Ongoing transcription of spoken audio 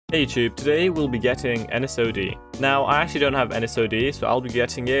Hey YouTube, today we'll be getting Nsod. Now I actually don't have Nsod, so I'll be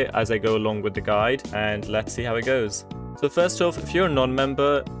getting it as I go along with the guide, and let's see how it goes. So first off, if you're a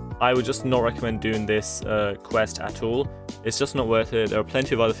non-member, I would just not recommend doing this quest at all. It's just not worth it. There are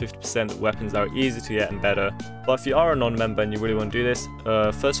plenty of other 50% weapons that are easy to get and better. But if you are a non-member and you really want to do this,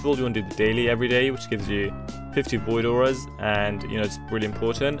 first of all you want to do the daily every day, which gives you 50 void auras, and it's really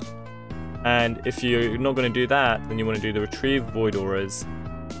important. And if you're not going to do that, then you want to do the retrieve void auras.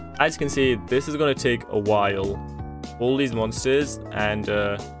 As you can see, this is going to take a while. All these monsters, and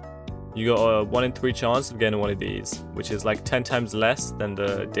you got a 1 in 3 chance of getting one of these, which is like 10 times less than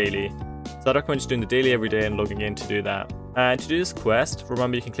the daily. So I'd recommend just doing the daily every day and logging in to do that. And to do this quest,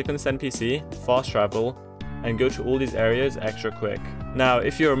 remember you can click on this NPC, fast travel, and go to all these areas extra quick. Now,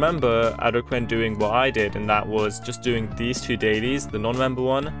 if you remember, I'd recommend doing what I did, and that was just doing these 2 dailies, the non-member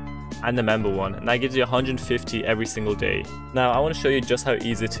one and the member one, and that gives you 150 every single day. Now I want to show you just how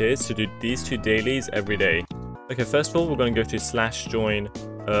easy it is to do these 2 dailies every day. Okay, first of all we're going to go to /join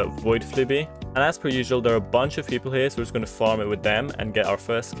void flibby, and as per usual there are a bunch of people here, so we're just going to farm it with them and get our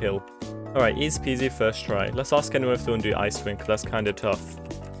first kill. Alright, easy peasy first try. Let's ask anyone if they want to do ice wing, because that's kind of tough.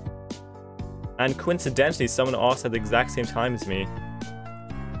 And coincidentally someone asked at the exact same time as me.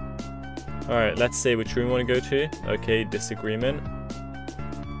 Alright, let's say which room we want to go to. Okay, disagreement.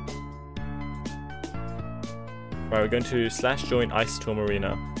 Right, we're going to /join Ice Storm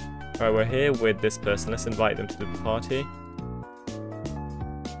Arena. Alright, we're here with this person. Let's invite them to the party.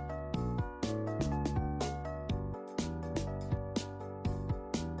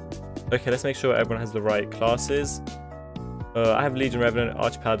 Okay, let's make sure everyone has the right classes. I have Legion Revenant,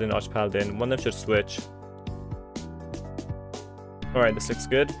 Archpaladin, Archpaladin. One of them should switch. Alright, this looks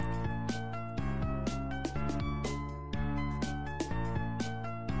good.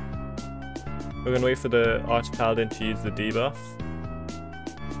 We're going to wait for the Archpaladin to use the debuff.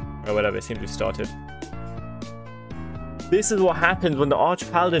 Or whatever, it seems to have started. This is what happens when the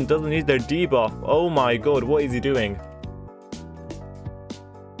Archpaladin doesn't use their debuff. Oh my god, what is he doing?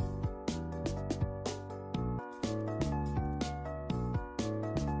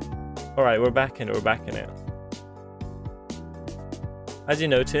 Alright, we're back in it. As you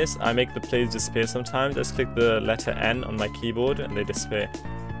notice, I make the plays disappear sometimes. Let's click the letter N on my keyboard and they disappear.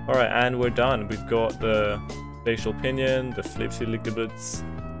 Alright, and we're done. We've got the Facial Pinion, the Flipsy Ligaments.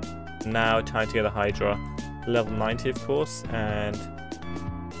 Now time to get the Hydra. Level 90 of course, and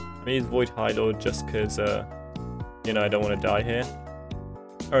I'm gonna use Void High Lord just because, I don't want to die here.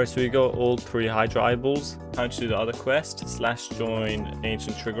 Alright, so we got all 3 Hydra eyeballs. Time to do the other quest, /join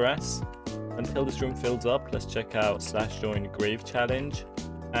Ancient Triggeress. Until this room fills up, let's check out /join Grave Challenge.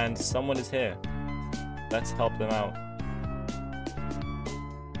 And someone is here. Let's help them out.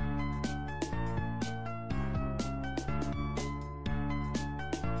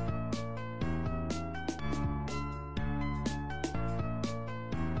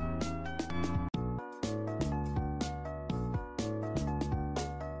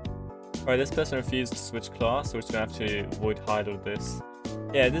 Alright, this person refused to switch class, so we're just going to have to Void Hide all this.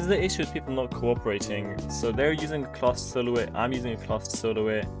 Yeah, this is the issue with people not cooperating. So they're using a class to solo it, I'm using a class to solo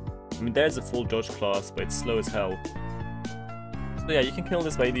it. I mean, there's a full dodge class, but it's slow as hell. So yeah, you can kill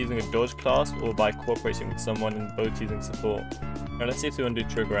this by either using a dodge class or by cooperating with someone and both using support. Alright, let's see if we want to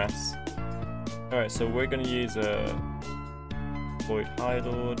do Triggeress. Alright, so we're going to use a Void High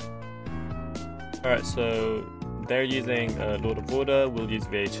Lord. Alright, so they're using Lord of Order, we'll use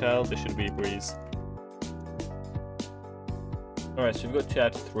VHL, this should be a breeze. Alright, so we've got 2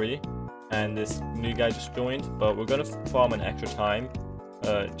 out of 3, and this new guy just joined, but we're going to farm an extra time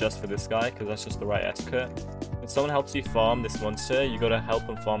just for this guy, because that's just the right etiquette. When someone helps you farm this monster, you got to help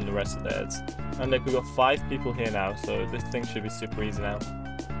them farm the rest of theirs. And look, we've got 5 people here now, so this thing should be super easy now.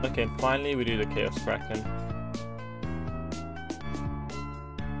 Okay, and finally we do the Chaos Kraken.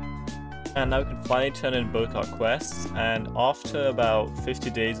 And now we can finally turn in both our quests, and after about 50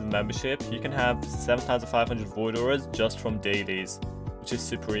 days of membership, you can have 7,500 void auras just from dailies, which is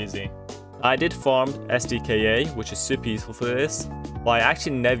super easy. I did farm SDKA, which is super useful for this, but I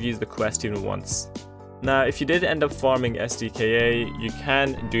actually never used the quest even once. Now, if you did end up farming SDKA, you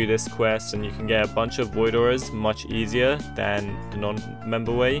can do this quest and you can get a bunch of void auras much easier than the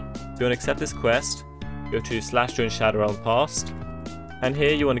non-member way. So you want to accept this quest, go to /join Shadow Realm Past. And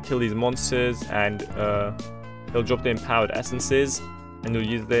here you want to kill these monsters, and they'll drop the empowered essences, and you'll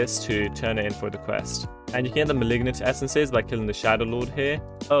use this to turn it in for the quest. And you can get the malignant essences by killing the Shadow Lord here.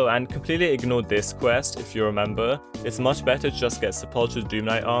 Oh, and completely ignore this quest if you remember. It's much better to just get Sepulchre's Doom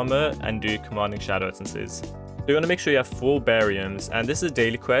Knight armor and do commanding Shadow essences. So you want to make sure you have 4 Bariums, and this is a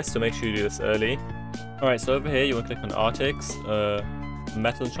daily quest, so make sure you do this early. Alright, so over here you want to click on Arctics,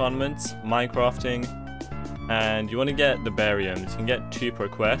 metal enchantments, minecrafting, and you want to get the Bariums. You can get 2 per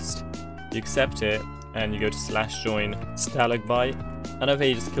quest. You accept it, and you go to /join Stalagmite. And over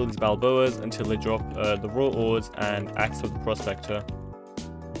here you just kill these Balboas until they drop the raw ores and Axe of the Prospector.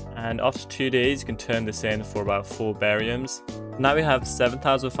 And after 2 days you can turn this in for about 4 Bariums. Now we have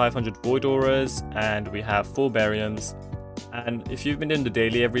 7,500 Void Auras and we have 4 Bariums. And if you've been doing the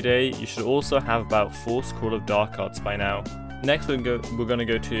daily every day, you should also have about 4 Scroll of Dark Arts by now. Next we're going to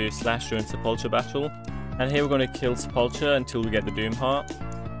go to /join Sepulture Battle. And here we're going to kill Sepulture until we get the Doom Heart.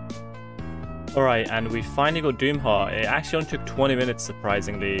 Alright, and we finally got Doom Heart. It actually only took 20 minutes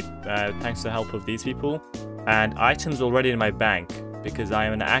surprisingly, thanks to the help of these people. And items already in my bank, because I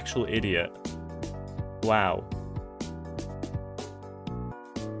am an actual idiot. Wow.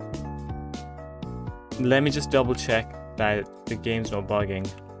 Let me just double check that the game's not bugging.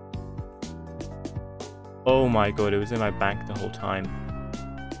 Oh my god, it was in my bank the whole time.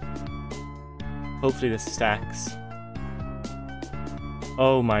 Hopefully this stacks.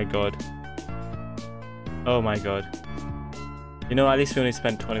 Oh my god. Oh my god. You know, at least we only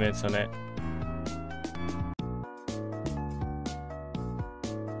spent 20 minutes on it.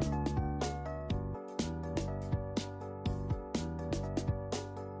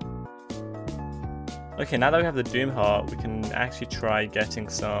 Okay, now that we have the Doom Heart, we can actually try getting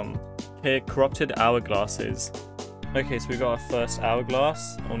some corrupted Hourglasses. Okay, so we got our first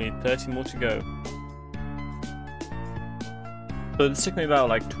Hourglass, only 30 more to go. So this took me about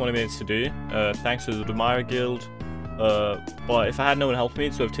like 20 minutes to do, thanks to the Demira Guild, but if I had no one helping me,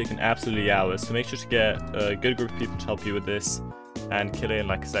 it would have taken absolutely hours, so make sure to get a good group of people to help you with this, and kill it in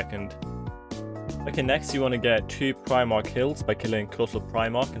like a second. Okay, next you want to get 2 Primarch kills by killing Colossal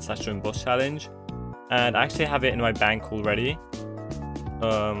Primarch and /join Boss Challenge, and I actually have it in my bank already,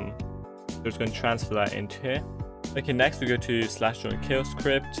 so I'm just going to transfer that into here. Okay, next we go to /join Chaos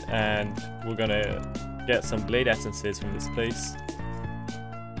Crypt, and we're going to get some Blade Essences from this place.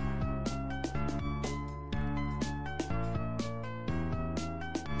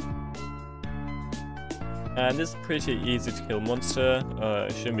 And this is pretty easy to kill monster,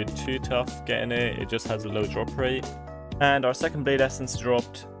 it shouldn't be too tough getting it, it just has a low drop rate. And our second Blade Essence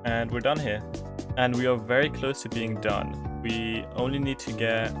dropped, and we're done here. And we are very close to being done. We only need to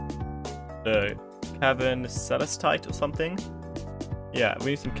get the Cavern Celestite or something. Yeah,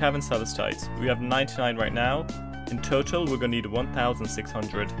 we need some Cavern Celestites. We have 99 right now. In total, we're going to need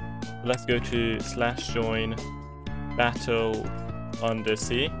 1,600. Let's go to /join Battle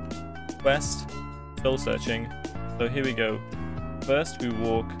Undersea quest. Soul searching. So here we go. First we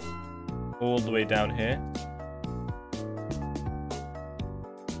walk all the way down here.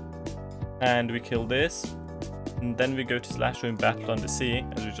 And we kill this. And then we go to /join Battle Undersea,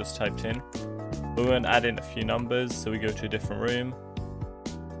 as we just typed in. We're going to add in a few numbers, so we go to a different room.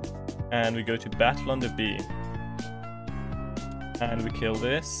 And we go to Battle Under B. And we kill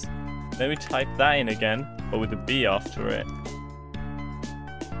this. Then we type that in again, but with a B after it.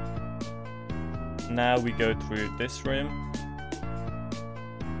 Now we go through this room,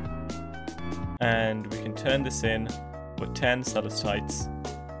 and we can turn this in with 10 Celestites,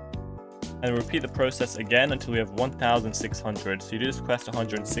 and repeat the process again until we have 1,600. So you do this quest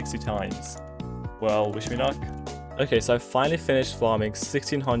 160 times. Well, wish me luck. Okay, so I finally finished farming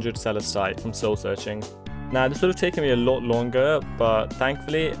 1,600 Celestite from soul searching. Now this would have taken me a lot longer, but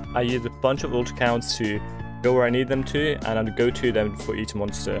thankfully I used a bunch of ult accounts to go where I need them to, and I'll go to them for each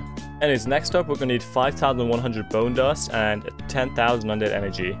monster. Anyways, next up we're going to need 5,100 bone dust and 10,000 undead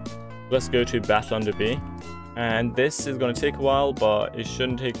energy. Let's go to Battle Under B. And this is going to take a while, but it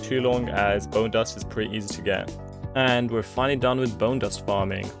shouldn't take too long as bone dust is pretty easy to get. And we're finally done with bone dust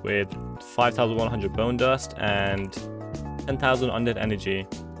farming with 5,100 bone dust and 10,000 undead energy.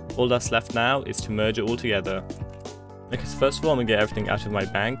 All that's left now is to merge it all together. Okay, so first of all I'm going to get everything out of my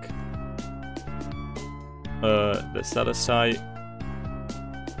bank. The Celestite,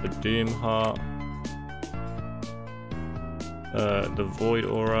 the Doom Heart, the Void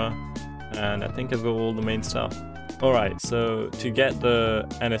Aura, and I think I've got all the main stuff. Alright, so to get the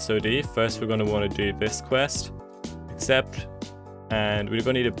Nsod, first we're going to want to do this quest, accept, and we're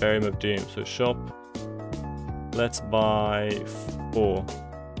going to need a Barium of Doom, so shop, let's buy 4.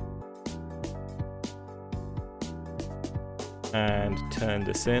 And turn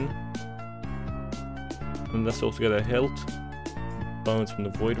this in. And let's also get a hilt, bones from the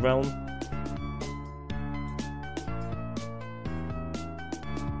Void Realm.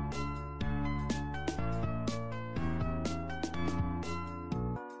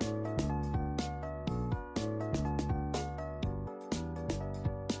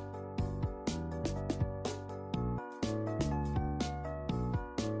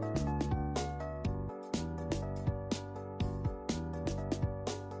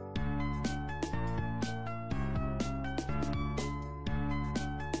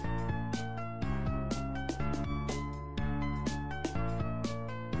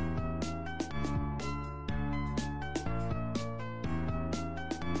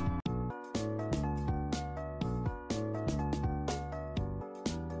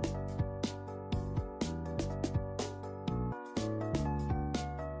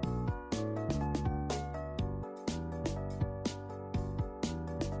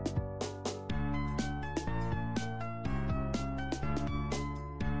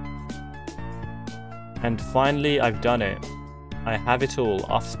 And finally, I've done it. I have it all.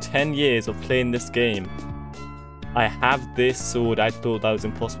 After 10 years of playing this game, I have this sword I thought that was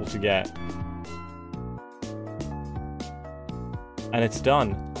impossible to get. And it's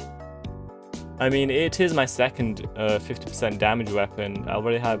done. I mean, it is my second 50% damage weapon. I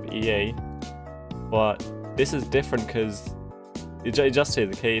already have EA. But this is different because it just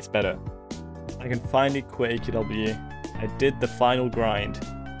is, okay? It's better. I can finally quit AQW. I did the final grind.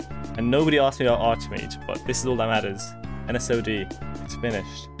 And nobody asked me about Archmage, but this is all that matters. Nsod, it's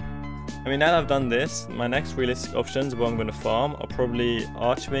finished. I mean, now that I've done this, my next realistic options where I'm going to farm are probably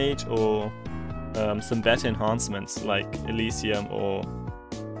Archmage or some better enhancements like Elysium or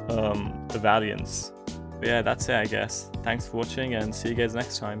the Valiance. But yeah, that's it I guess. Thanks for watching and see you guys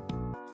next time.